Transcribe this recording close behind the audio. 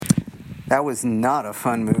That was not a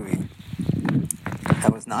fun movie.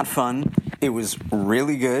 That was not fun. It was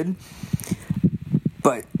really good.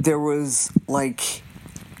 But there was, like,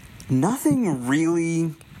 nothing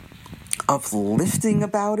really uplifting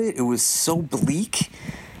about it. It was so bleak.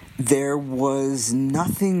 There was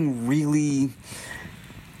nothing really...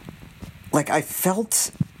 Like, I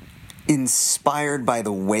felt inspired by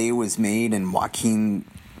the way it was made, and Joaquin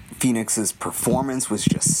Phoenix's performance was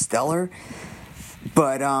just stellar.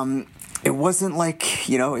 But, it wasn't like,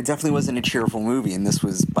 it definitely wasn't a cheerful movie, and this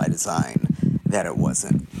was by design that it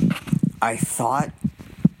wasn't. I thought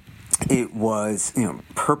it was,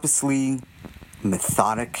 purposely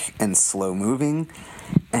methodic and slow-moving,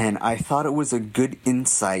 and I thought it was a good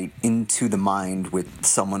insight into the mind with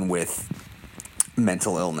someone with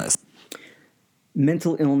mental illness.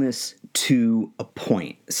 Mental illness to a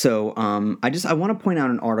point. So I want to point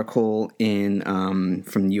out an article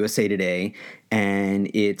from USA Today, and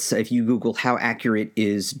it's, if you Google how accurate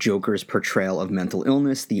is Joker's portrayal of mental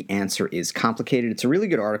illness, the answer is complicated. It's a really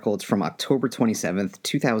good article. It's from October 27th,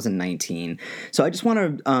 2019. So I just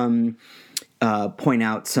want to point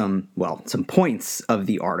out some points of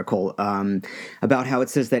the article about how it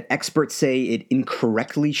says that experts say it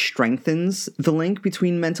incorrectly strengthens the link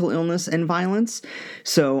between mental illness and violence.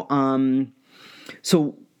 So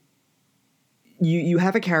you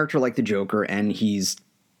have a character like the Joker, and he's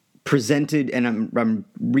presented, and I'm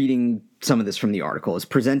reading some of this from the article, is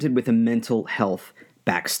presented with a mental health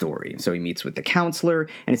backstory. So he meets with the counselor,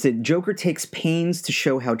 and it said Joker takes pains to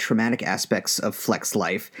show how traumatic aspects of Fleck's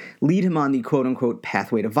life lead him on the quote-unquote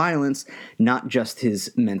pathway to violence, not just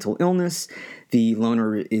his mental illness. The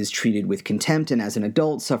loner is treated with contempt, and as an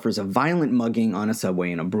adult suffers a violent mugging on a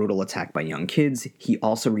subway and a brutal attack by young kids. He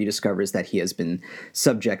also rediscovers that he has been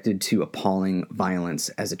subjected to appalling violence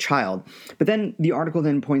as a child. But then the article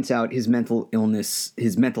then points out his mental illness,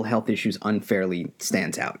 his mental health issues unfairly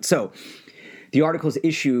stands out. So the article's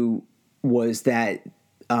issue was that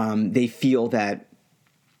they feel that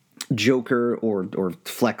Joker or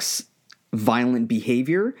Fleck's violent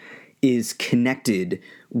behavior is connected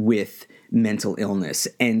with mental illness,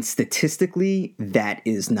 and statistically that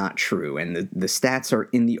is not true, and the stats are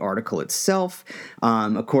in the article itself.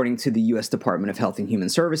 According to the U.S. Department of Health and Human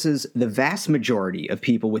Services, the vast majority of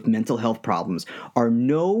people with mental health problems are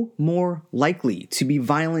no more likely to be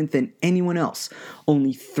violent than anyone else.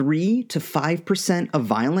 Only 3 to 5% of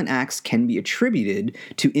violent acts can be attributed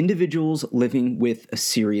to individuals living with a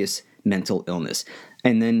serious mental illness.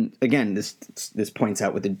 And then again, this points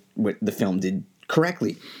out what the film did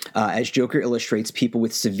correctly. As Joker illustrates, people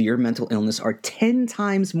with severe mental illness are 10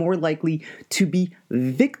 times more likely to be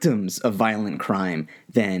victims of violent crime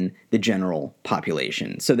than the general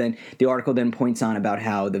population. So then the article then points on about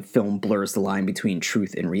how the film blurs the line between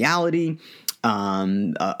truth and reality,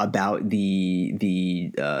 about the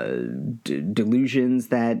delusions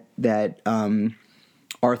that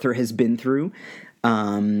Arthur has been through,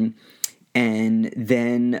 and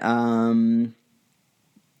then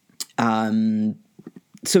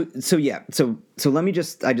So let me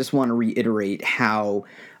I just want to reiterate how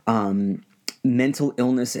mental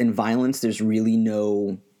illness and violence, there's really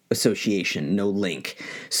no association, no link.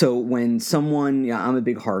 So when someone, I'm a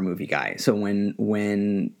big horror movie guy. So when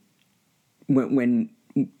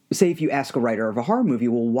say if you ask a writer of a horror movie,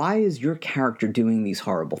 well, why is your character doing these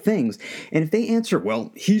horrible things? And if they answer,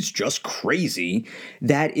 well, he's just crazy,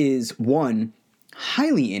 that is, one,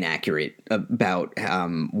 highly inaccurate about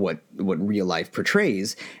what real life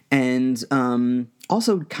portrays, and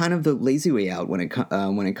also kind of the lazy way out when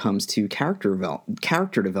it comes to character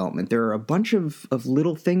development. There are a bunch of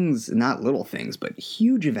little things, not little things, but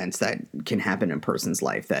huge events that can happen in a person's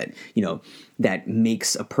life that that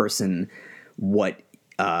makes a person what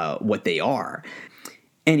they are.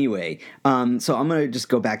 Anyway, so I'm going to just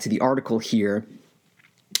go back to the article here,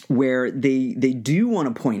 where they do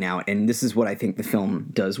want to point out, and this is what I think the film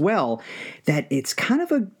does well, that it's kind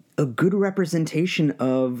of a good representation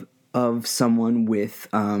of someone with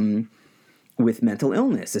mental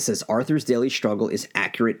illness. It says Arthur's daily struggle is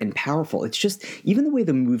accurate and powerful. It's just, even the way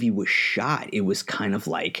the movie was shot, it was kind of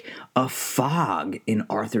like a fog in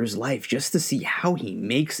Arthur's life, just to see how he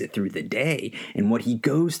makes it through the day and what he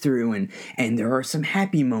goes through. And there are some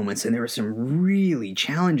happy moments, and there are some really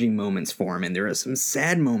challenging moments for him, and there are some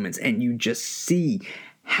sad moments, and you just see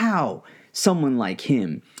how someone like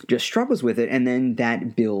him just struggles with it, and then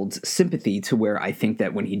that builds sympathy to where I think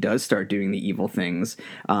that when he does start doing the evil things,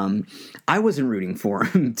 I wasn't rooting for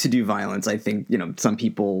him to do violence. I think, some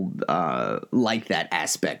people like that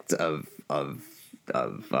aspect of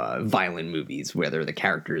violent movies, whether the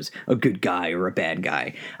character's a good guy or a bad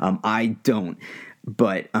guy. I don't.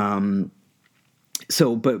 But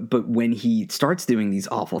but when he starts doing these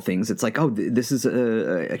awful things, it's like, oh, this is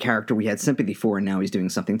a character we had sympathy for, and now he's doing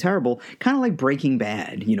something terrible. Kind of like Breaking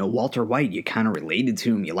Bad. Walter White, you kind of related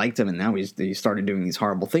to him, you liked him, and now he started doing these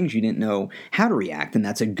horrible things. You didn't know how to react, and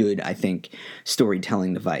that's a good, I think,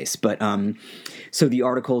 storytelling device. But so the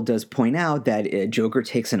article does point out that Joker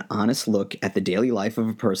takes an honest look at the daily life of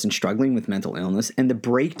a person struggling with mental illness and the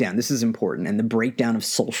breakdown, this is important, and the breakdown of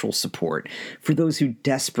social support for those who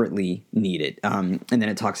desperately need it. And then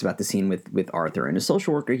it talks about the scene with Arthur and a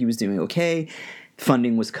social worker. He was doing okay.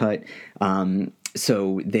 Funding was cut.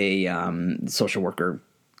 So the social worker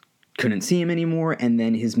couldn't see him anymore. And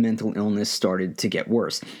then his mental illness started to get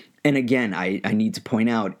worse. And again, I need to point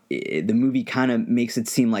out, the movie kind of makes it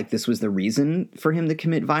seem like this was the reason for him to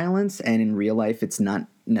commit violence. And in real life, it's not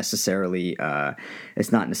necessarily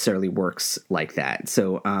works like that.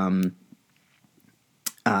 So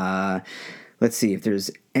let's see if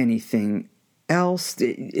there's anything else.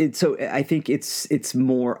 So I think it's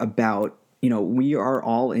more about, we are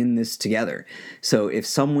all in this together. So if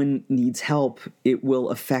someone needs help, it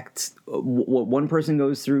will affect what one person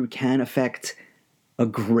goes through can affect a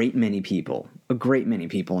great many people,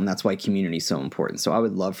 and that's why community is so important. So I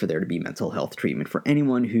would love for there to be mental health treatment for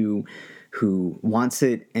anyone who wants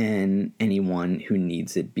it and anyone who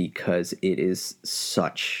needs it, because it is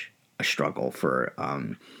such a struggle for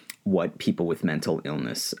what people with mental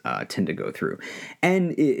illness tend to go through.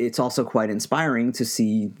 And it's also quite inspiring to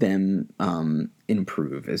see them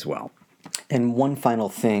improve as well. And one final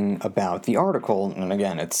thing about the article, and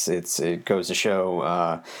again, it goes to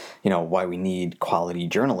show, why we need quality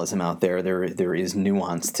journalism out there. There is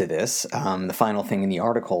nuance to this. The final thing in the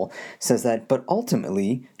article says that, but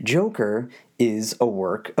ultimately, Joker is a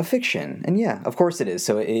work of fiction. And yeah, of course it is.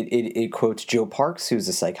 So it quotes Joe Parks, who's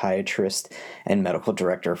a psychiatrist and medical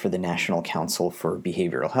director for the National Council for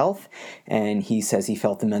Behavioral Health. And he says he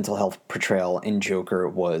felt the mental health portrayal in Joker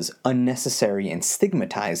was unnecessary and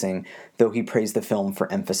stigmatizing, though he praised the film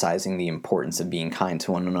for emphasizing the importance of being kind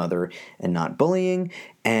to one another and not bullying.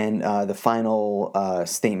 And the final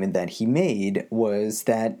statement that he made was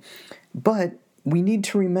that, but we need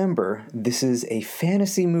to remember this is a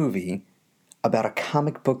fantasy movie about a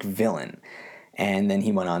comic book villain. And then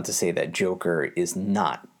he went on to say that Joker is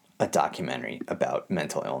not a documentary about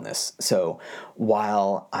mental illness. So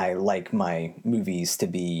while I like my movies to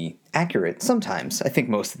be accurate, sometimes, I think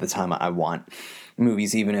most of the time I want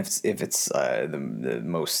movies, even if it's the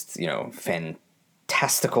most,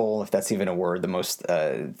 fantastical, if that's even a word, the most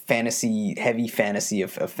heavy fantasy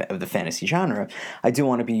of the fantasy genre, I do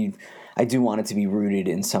want it to be rooted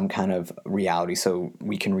in some kind of reality so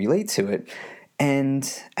we can relate to it. And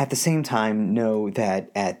at the same time, know that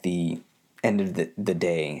at the end of the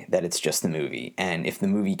day, that it's just a movie. And if the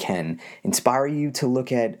movie can inspire you to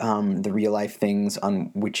look at the real life things on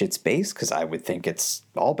which it's based, because I would think it's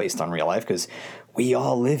all based on real life, because we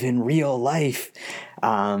all live in real life,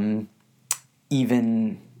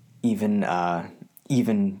 even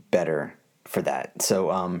better for that.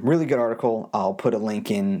 So really good article. I'll put a link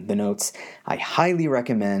in the notes. I highly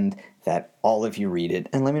recommend that all of you read it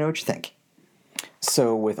and let me know what you think.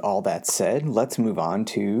 So with all that said, let's move on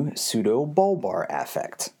to pseudobulbar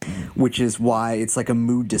affect, which is why it's like a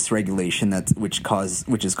mood dysregulation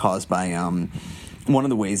which is caused by one of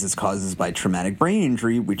the ways it's caused is by traumatic brain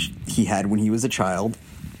injury, which he had when he was a child.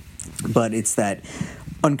 But it's that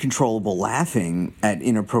uncontrollable laughing at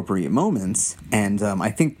inappropriate moments, and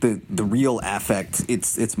I think the real affect,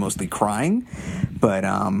 it's mostly crying, but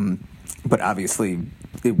obviously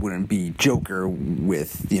it wouldn't be Joker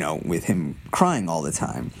with him crying all the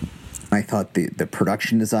time. I thought the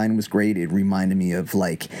production design was great. It reminded me of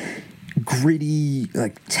like gritty,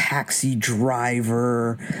 like Taxi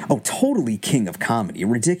Driver. Oh, totally King of Comedy. A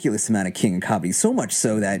ridiculous amount of King of Comedy. So much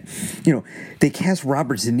so that, they cast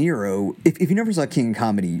Robert De Niro. If you never saw King of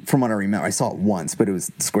Comedy, from what I remember, I saw it once, but it was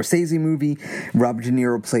a Scorsese movie. Robert De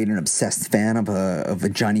Niro played an obsessed fan of a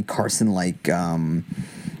Johnny Carson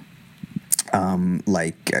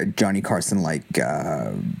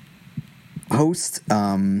host.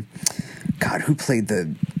 God, who played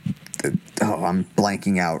I'm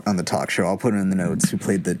blanking out on the talk show. I'll put it in the notes. Who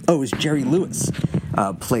played it was Jerry Lewis.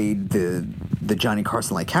 Played the Johnny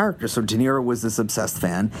Carson-like character. So De Niro was this obsessed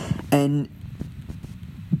fan, and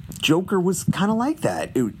Joker was kind of like that.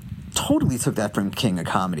 It totally took that from King of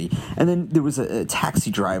Comedy. And then there was a Taxi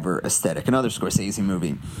Driver aesthetic, another Scorsese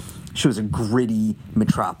movie. shows a gritty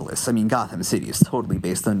metropolis. I mean, Gotham City is totally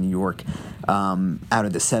based on New York out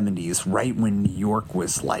of the 70s, right when New York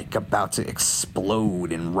was like about to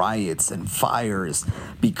explode in riots and fires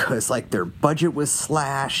because like their budget was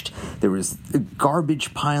slashed, there was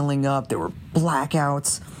garbage piling up, there were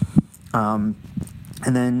blackouts.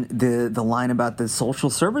 And then the line about the social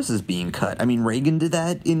services being cut. I mean, Reagan did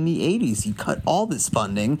that in the 80s. He cut all this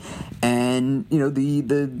funding, and you know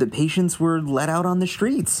the patients were let out on the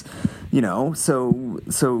streets. You know, so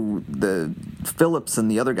the Phillips and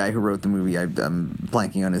the other guy who wrote the movie, I'm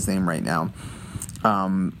blanking on his name right now.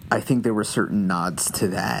 I think there were certain nods to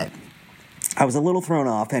that. I was a little thrown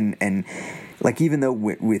off, and like even though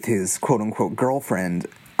with his quote unquote girlfriend,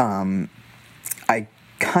 I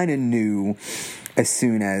kind of knew. As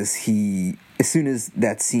soon as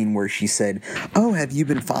that scene where she said, "Oh, have you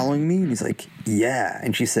been following me?" And he's like, "Yeah."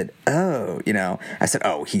 And she said, "Oh," you know. I said,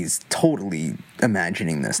 "Oh, he's totally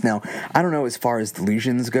imagining this." Now, I don't know as far as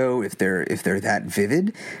delusions go if they're that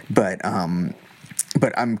vivid, but I'm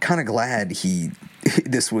kind of glad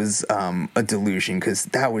this was a delusion, because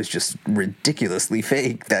that was just ridiculously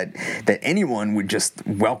fake that anyone would just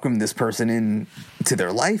welcome this person in to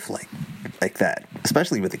their life like that,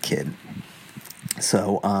 especially with a kid.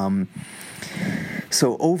 So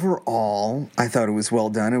overall, I thought it was well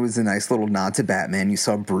done. It was a nice little nod to Batman. You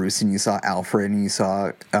saw Bruce and you saw Alfred and you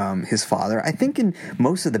saw his father. I think in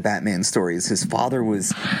most of the Batman stories, his father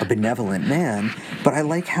was a benevolent man, but I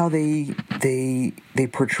like how they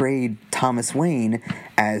portrayed Thomas Wayne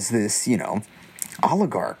as this, you know,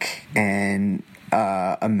 oligarch and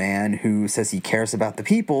a man who says he cares about the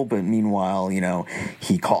people, but meanwhile, you know,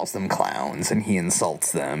 he calls them clowns and he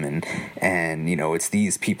insults them, and you know, it's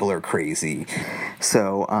these people are crazy.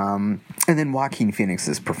 So, and then Joaquin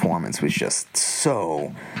Phoenix's performance was just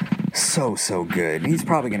so good. He's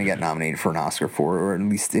probably going to get nominated for an Oscar for it, or at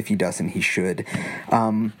least if he doesn't, he should.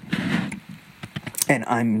 And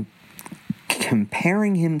I'm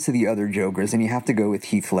comparing him to the other Jokers, and you have to go with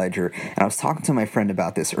Heath Ledger. And I was talking to my friend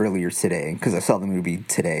about this earlier today, because I saw the movie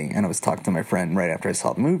today, and I was talking to my friend right after I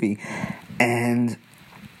saw the movie, and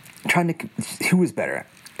trying to, who was better,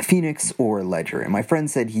 Phoenix or Ledger? And my friend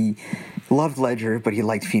said he loved Ledger, but he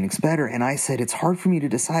liked Phoenix better, and I said it's hard for me to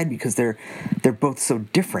decide because they're both so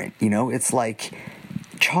different, you know? It's like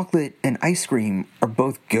chocolate and ice cream are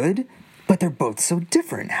both good, but they're both so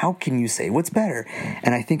different. How can you say what's better?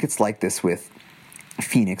 And I think it's like this with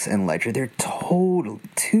Phoenix and Ledger. They're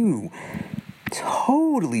two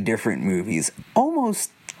totally different movies,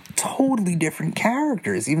 almost totally different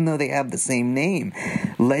characters, even though they have the same name.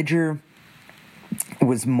 Ledger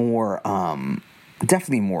was more,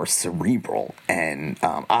 definitely more cerebral and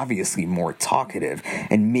obviously more talkative,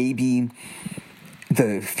 and maybe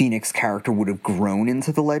the Phoenix character would have grown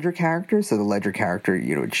into the Ledger character. So the Ledger character,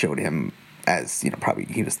 you know, it showed him as, you know, probably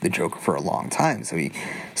he was the Joker for a long time. So he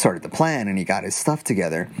started the plan and he got his stuff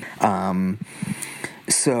together. But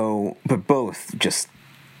both just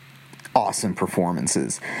awesome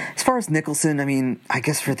performances. As far as Nicholson, I mean, I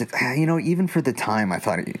guess for the, you know, even for the time, I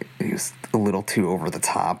thought he was a little too over the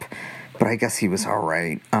top, but I guess he was all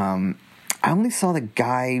right. I only saw the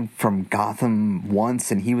guy from Gotham once,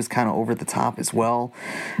 and he was kind of over the top as well.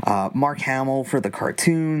 Mark Hamill for the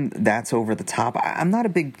cartoon, that's over the top. I'm not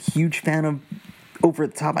a huge fan of over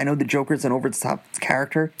the top. I know the Joker's an over the top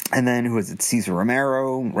character. And then who was it? Cesar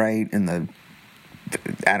Romero, right? In the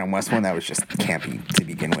Adam West one, that was just campy to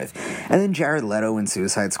begin with. And then Jared Leto in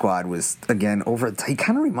Suicide Squad was, again, he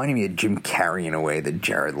kind of reminded me of Jim Carrey in a way, the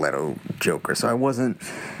Jared Leto Joker. So I wasn't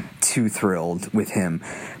too thrilled with him.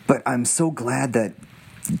 But I'm so glad that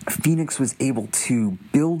Phoenix was able to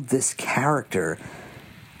build this character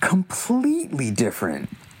completely different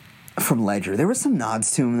from Ledger. There were some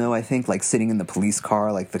nods to him, though, I think, like sitting in the police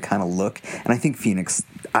car, like the kind of look. And I think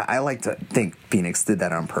I like to think Phoenix did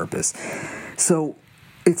that on purpose. So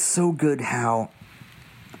it's so good how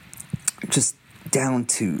just down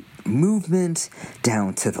to movement,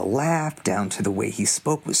 down to the laugh, down to the way he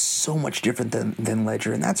spoke was so much different than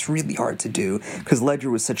Ledger, and that's really hard to do because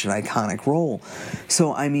Ledger was such an iconic role.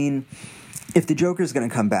 So, I mean, if the Joker's going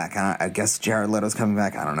to come back, I guess Jared Leto's coming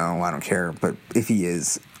back, I don't know, I don't care, but if he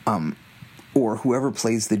is, or whoever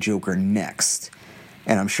plays the Joker next,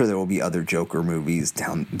 and I'm sure there will be other Joker movies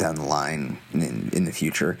down the line in the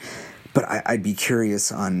future, but I'd be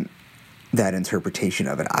curious on that interpretation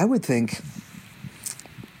of it. I would think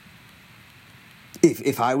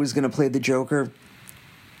if I was going to play the Joker,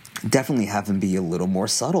 definitely have him be a little more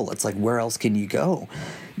subtle. It's like, where else can you go?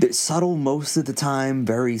 They're subtle most of the time,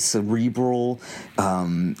 very cerebral,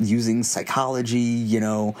 using psychology, you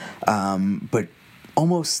know, but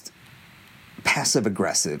almost passive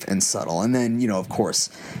aggressive and subtle, and then of course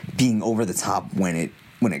being over the top when it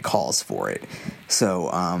calls for it. So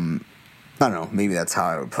I don't know, maybe that's how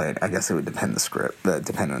I would play it. I guess it would depend on the script,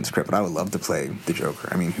 but I would love to play the Joker.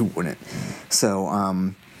 I mean, who wouldn't?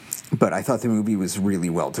 So but I thought the movie was really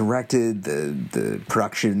well directed. The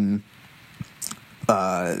production,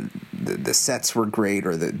 the sets were great,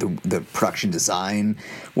 or the production design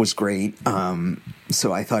was great.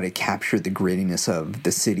 So I thought it captured the grittiness of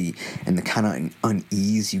the city and the kind of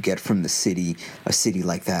unease you get from a city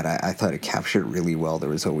like that. I thought it captured it really well. There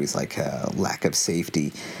was always like a lack of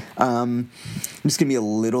safety. I'm just gonna be a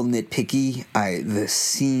little nitpicky. The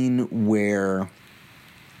scene where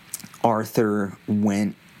Arthur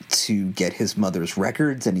went to get his mother's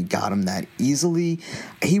records and he got them that easily,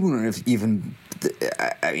 he wouldn't have even,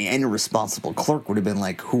 I mean, any responsible clerk would have been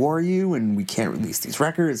like, who are you? And we can't release these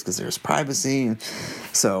records because there's privacy.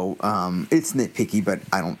 So it's nitpicky, but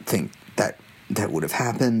I don't think that would have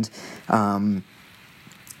happened.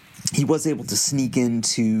 He was able to sneak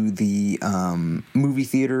into the movie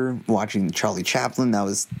theater watching Charlie Chaplin.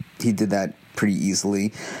 He did that pretty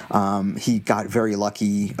easily. He got very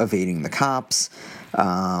lucky evading the cops.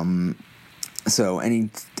 So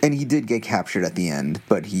and he did get captured at the end,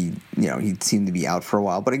 but he seemed to be out for a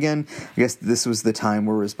while. But again, I guess this was the time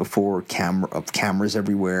where it was before cameras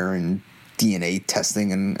everywhere and DNA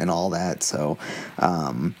testing and all that. So,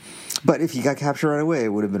 but if he got captured right away, it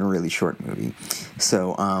would have been a really short movie.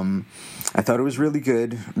 So, I thought it was really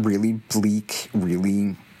good, really bleak,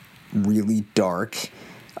 really, really dark.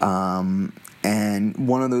 And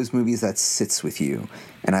one of those movies that sits with you.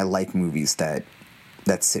 And I like movies that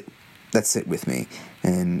sit with me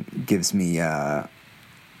and gives me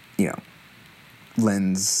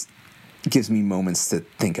gives me moments to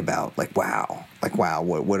think about, like wow,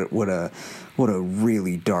 what a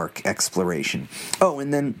really dark exploration. Oh,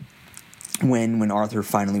 and then when Arthur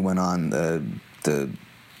finally went on the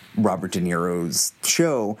Robert De Niro's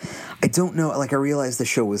show, I don't know, like I realized the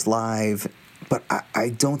show was live, but I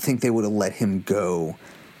don't think they would have let him go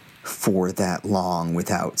for that long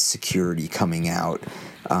without security coming out.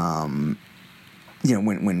 When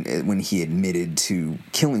he admitted to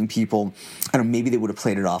killing people, I don't know, maybe they would have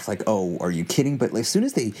played it off like, oh, are you kidding? But as soon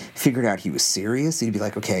as they figured out he was serious, he'd be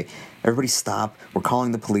like, okay, everybody stop. We're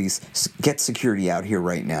calling the police. Get security out here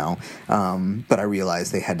right now. But I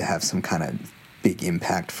realized they had to have some kind of big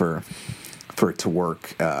impact for it to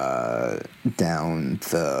work down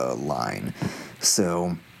the line.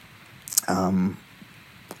 So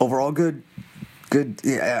overall, good.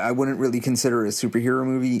 Yeah, I wouldn't really consider it a superhero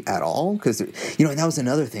movie at all, because and that was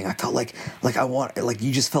another thing. I felt like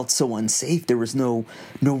you just felt so unsafe. There was no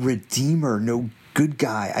redeemer, no good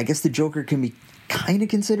guy. I guess the Joker can be kind of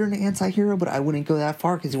considered an anti-hero, but I wouldn't go that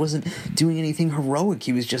far because he wasn't doing anything heroic.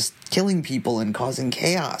 He was just killing people and causing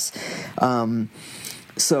chaos. And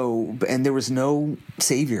there was no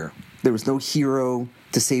savior. There was no hero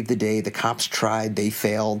to save the day. The cops tried, they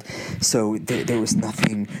failed. So there was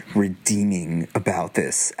nothing redeeming about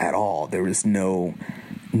this at all. There was no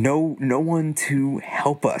one to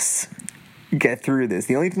help us get through this.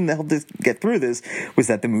 The only thing that helped us get through this was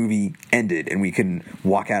that the movie ended and we can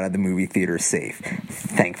walk out of the movie theater safe,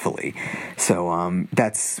 thankfully. So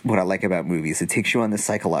that's what I like about movies. It takes you on this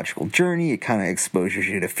psychological journey. It kind of exposes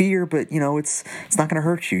you to fear, but it's not going to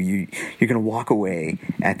hurt you. You're going to walk away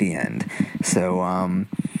at the end. So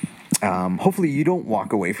hopefully you don't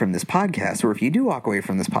walk away from this podcast, or if you do walk away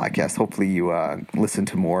from this podcast, hopefully you listen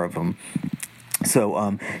to more of them.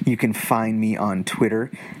 So you can find me on Twitter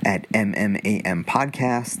at MMAM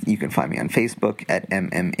Podcast. You can find me on Facebook at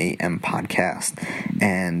MMAM Podcast.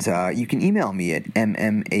 And you can email me at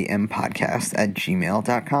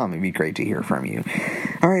MMAMpodcast@gmail.com. It'd be great to hear from you.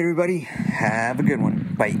 All right, everybody. Have a good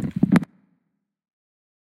one. Bye.